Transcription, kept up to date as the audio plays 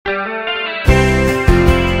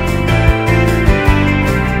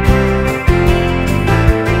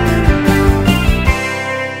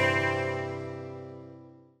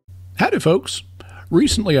folks.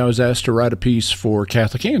 Recently, I was asked to write a piece for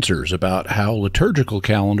Catholic Answers about how liturgical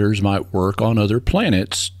calendars might work on other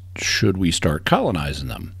planets should we start colonizing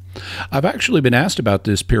them. I've actually been asked about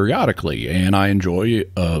this periodically, and I enjoy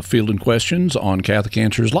fielding questions on Catholic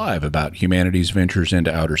Answers Live about humanity's ventures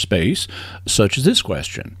into outer space, such as this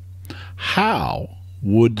question. How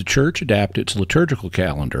would the Church adapt its liturgical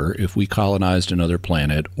calendar if we colonized another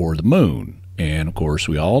planet or the moon? And, of course,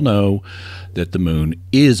 we all know that the moon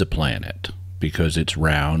is a planet because it's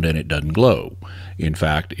round and it doesn't glow. In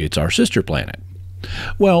fact, it's our sister planet.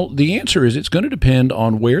 Well, the answer is it's going to depend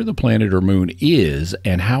on where the planet or moon is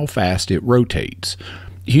and how fast it rotates.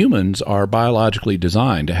 Humans are biologically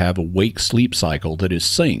designed to have a wake-sleep cycle that is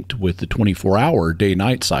synced with the 24-hour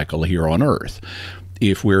day-night cycle here on Earth.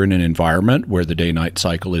 If we're in an environment where the day-night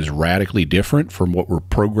cycle is radically different from what we're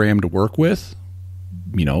programmed to work with,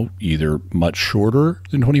 either much shorter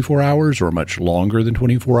than 24 hours or much longer than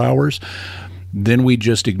 24 hours, then we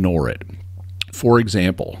just ignore it. For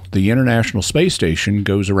example, the International Space Station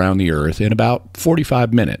goes around the Earth in about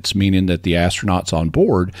 45 minutes, meaning that the astronauts on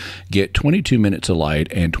board get 22 minutes of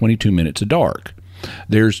light and 22 minutes of dark.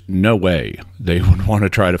 There's no way they would want to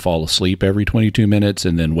try to fall asleep every 22 minutes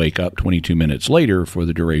and then wake up 22 minutes later for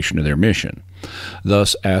the duration of their mission.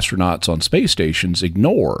 Thus, astronauts on space stations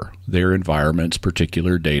ignore their environment's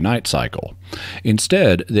particular day-night cycle.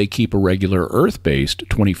 Instead, they keep a regular Earth-based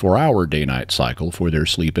 24-hour day-night cycle for their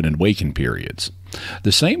sleeping and waking periods.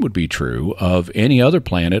 The same would be true of any other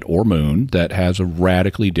planet or moon that has a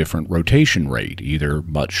radically different rotation rate, either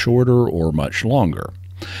much shorter or much longer.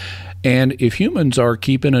 And if humans are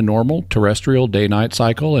keeping a normal terrestrial day-night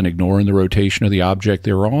cycle and ignoring the rotation of the object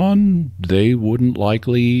they're on, they would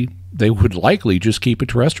likely just keep a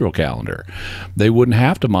terrestrial calendar. They wouldn't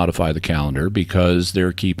have to modify the calendar because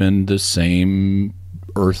they're keeping the same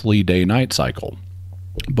earthly day-night cycle.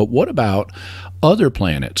 But what about other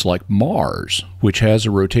planets like Mars, which has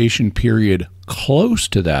a rotation period close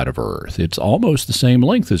to that of Earth? It's almost the same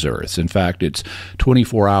length as Earth's. In fact, it's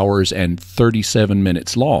 24 hours and 37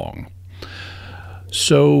 minutes long.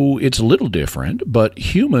 So it's a little different, but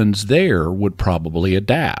humans there would probably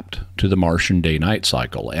adapt to the Martian day-night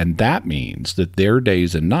cycle, and that means that their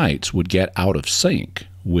days and nights would get out of sync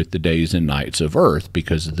with the days and nights of Earth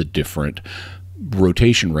because of the different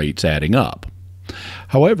rotation rates adding up.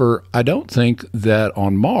 However, I don't think that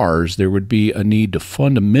on Mars there would be a need to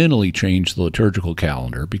fundamentally change the liturgical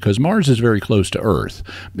calendar because Mars is very close to Earth.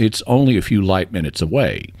 It's only a few light minutes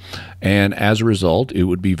away. And as a result, it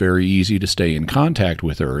would be very easy to stay in contact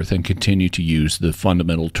with Earth and continue to use the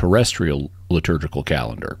fundamental terrestrial liturgical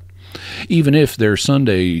calendar. Even if their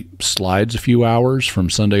Sunday slides a few hours from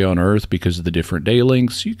Sunday on Earth because of the different day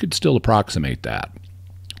lengths, you could still approximate that.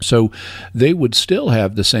 So they would still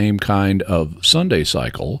have the same kind of Sunday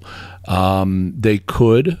cycle. They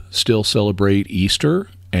could still celebrate Easter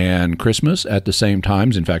and Christmas at the same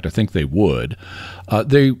times. In fact, I think they would.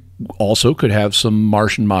 They also could have some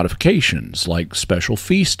Martian modifications, like special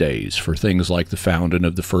feast days for things like the founding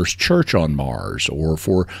of the first church on Mars or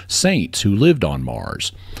for saints who lived on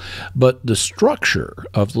Mars. But the structure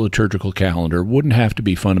of the liturgical calendar wouldn't have to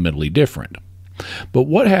be fundamentally different. But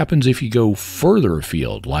what happens if you go further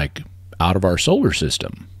afield, like out of our solar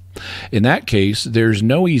system? In that case, there's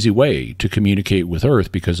no easy way to communicate with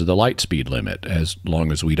Earth because of the light speed limit, as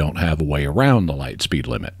long as we don't have a way around the light speed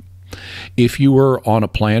limit. If you were on a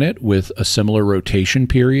planet with a similar rotation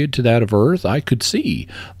period to that of Earth, I could see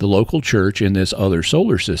the local church in this other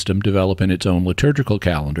solar system developing its own liturgical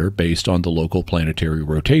calendar based on the local planetary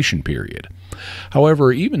rotation period.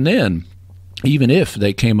 However, even then, even if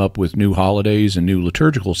they came up with new holidays and new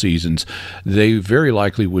liturgical seasons, they very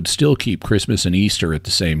likely would still keep Christmas and Easter at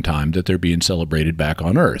the same time that they're being celebrated back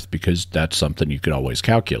on Earth, because that's something you could always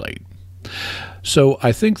calculate. So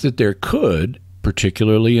I think that there could,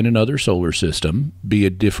 particularly in another solar system, be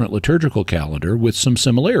a different liturgical calendar with some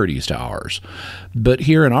similarities to ours. But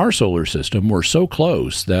here in our solar system, we're so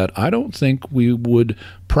close that I don't think we would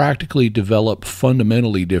practically develop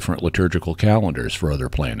fundamentally different liturgical calendars for other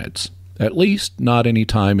planets. At least not any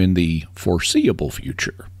time in the foreseeable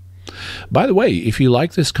future. By the way, if you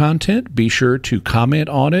like this content, be sure to comment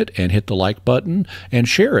on it and hit the like button and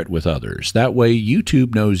share it with others. That way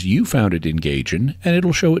YouTube knows you found it engaging and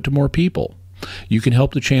it'll show it to more people. You can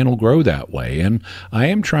help the channel grow that way, and I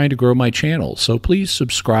am trying to grow my channel, so please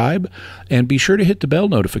subscribe and be sure to hit the bell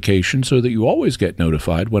notification so that you always get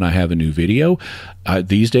notified when I have a new video.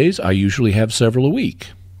 These days I usually have several a week.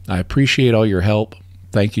 I appreciate all your help.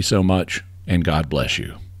 Thank you so much, and God bless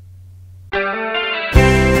you.